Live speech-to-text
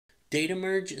Data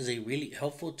Merge is a really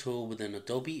helpful tool within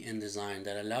Adobe InDesign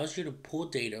that allows you to pull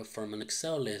data from an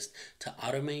Excel list to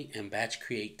automate and batch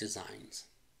create designs.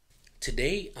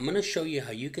 Today, I'm going to show you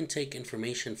how you can take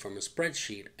information from a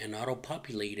spreadsheet and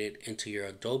auto-populate it into your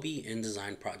Adobe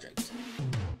InDesign project.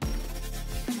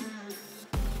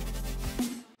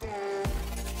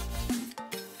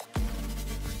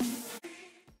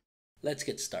 Let's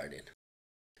get started.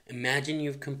 Imagine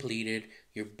you've completed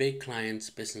your big client's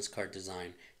business card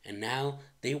design, and now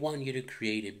they want you to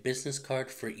create a business card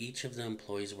for each of the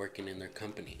employees working in their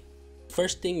company.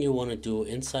 First thing you want to do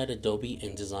inside Adobe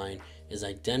InDesign is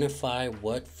identify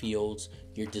what fields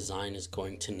your design is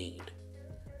going to need.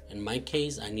 In my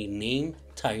case, I need name,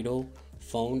 title,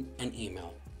 phone, and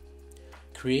email.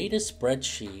 Create a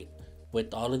spreadsheet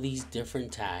with all of these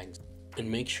different tags and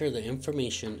make sure the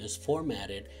information is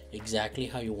formatted exactly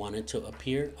how you want it to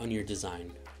appear on your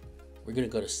design. We're going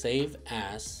to go to Save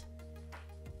As,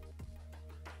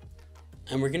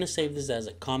 and we're going to save this as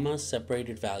a comma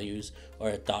separated values or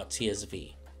a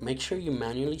 .csv. Make sure you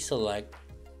manually select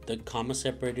the comma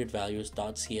separated values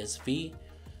 .csv.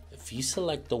 If you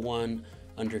select the one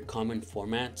under common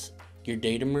formats, your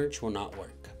data merge will not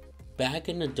work. Back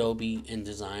in Adobe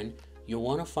InDesign, you'll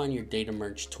want to find your data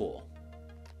merge tool.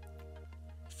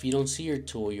 If you don't see your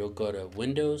tool, you'll go to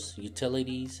Windows,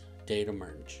 Utilities, Data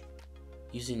Merge.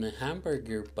 Using the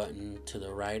hamburger button to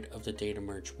the right of the Data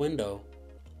Merge window,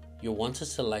 you'll want to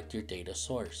select your data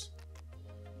source.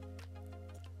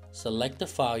 Select the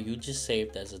file you just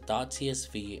saved as a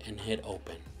 .csv and hit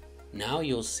Open. Now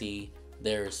you'll see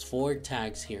there is 4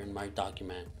 tags here in my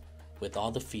document with all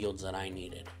the fields that I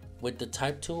needed. With the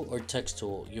Type tool or Text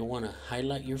tool, you'll want to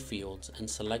highlight your fields and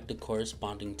select the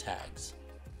corresponding tags.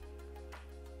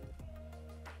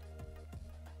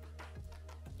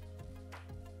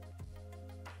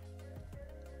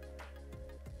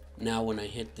 Now when I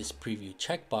hit this preview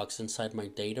checkbox inside my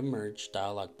data merge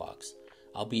dialog box,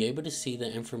 I'll be able to see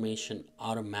the information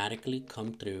automatically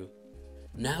come through.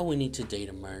 Now we need to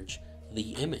data merge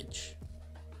the image.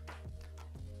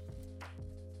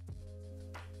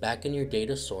 Back in your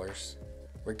data source,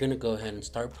 we're going to go ahead and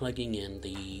start plugging in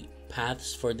the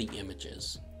paths for the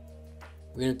images.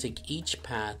 We're going to take each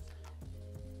path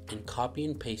and copy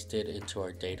and paste it into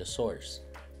our data source.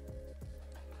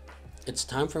 It's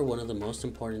time for one of the most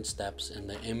important steps in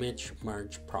the image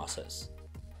merge process.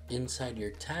 Inside your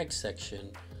tag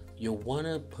section, you'll want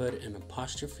to put an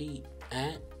apostrophe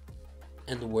at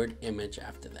and the word image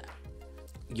after that.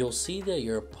 You'll see that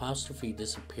your apostrophe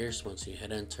disappears once you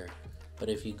hit enter, but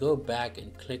if you go back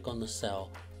and click on the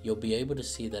cell, you'll be able to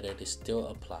see that it is still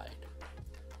applied.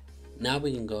 Now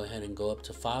we can go ahead and go up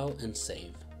to File and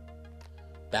Save.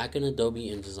 Back in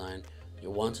Adobe InDesign,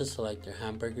 you'll want to select your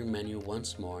hamburger menu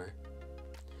once more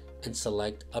and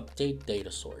select Update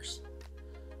Data Source.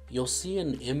 You'll see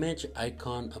an image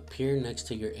icon appear next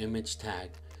to your image tag,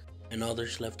 and all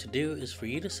there's left to do is for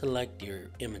you to select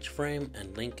your image frame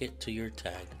and link it to your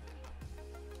tag.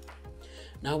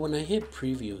 Now when I hit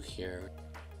preview here,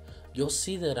 you'll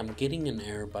see that I'm getting an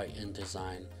error by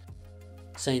InDesign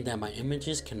saying that my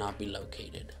images cannot be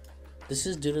located. This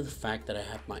is due to the fact that I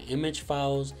have my image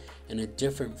files in a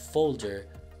different folder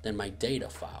than my data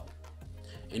file.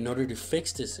 In order to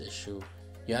fix this issue,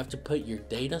 you have to put your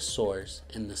data source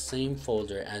in the same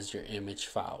folder as your image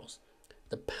files.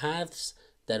 The paths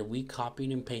that we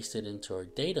copied and pasted into our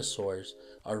data source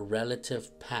are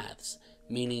relative paths,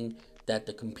 meaning that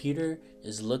the computer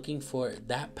is looking for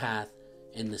that path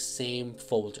in the same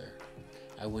folder.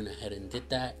 I went ahead and did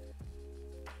that.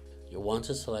 You'll want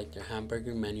to select your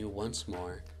hamburger menu once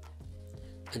more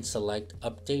and select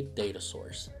Update Data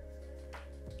Source.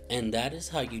 And that is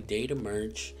how you data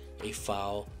merge a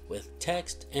file with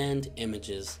text and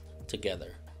images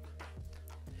together.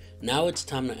 Now it's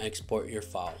time to export your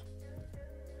file.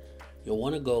 You'll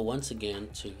want to go once again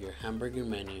to your hamburger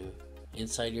menu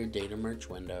inside your data merge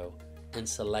window and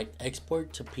select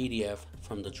Export to PDF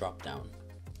from the drop-down.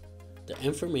 The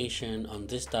information on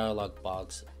this dialog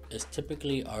box is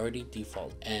typically already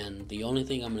default, and the only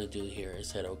thing I'm going to do here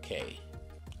is hit OK.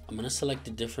 I'm going to select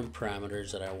the different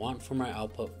parameters that I want for my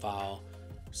output file,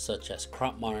 such as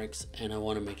crop marks, and I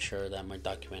want to make sure that my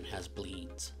document has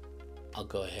bleeds. I'll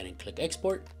go ahead and click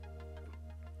Export.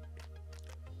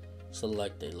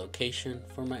 Select a location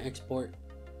for my export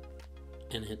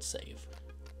and hit Save.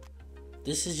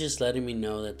 This is just letting me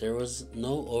know that there was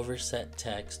no overset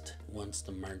text once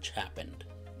the merge happened.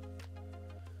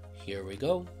 Here we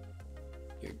go.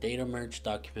 Your data merge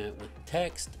document with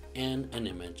text and an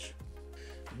image.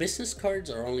 Business cards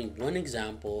are only one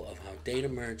example of how data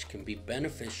merge can be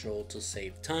beneficial to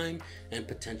save time and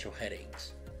potential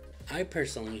headaches. I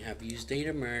personally have used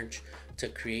Data Merge to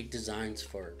create designs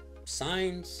for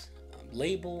signs,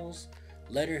 labels,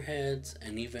 letterheads,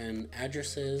 and even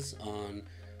addresses on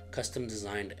custom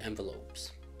designed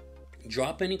envelopes.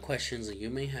 Drop any questions that you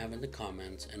may have in the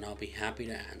comments and I'll be happy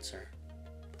to answer.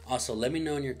 Also, let me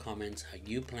know in your comments how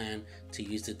you plan to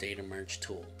use the Data Merge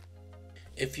tool.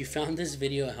 If you found this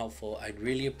video helpful, I'd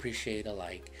really appreciate a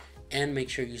like and make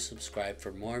sure you subscribe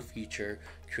for more future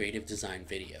creative design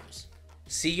videos.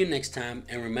 See you next time,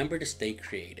 and remember to stay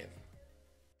creative.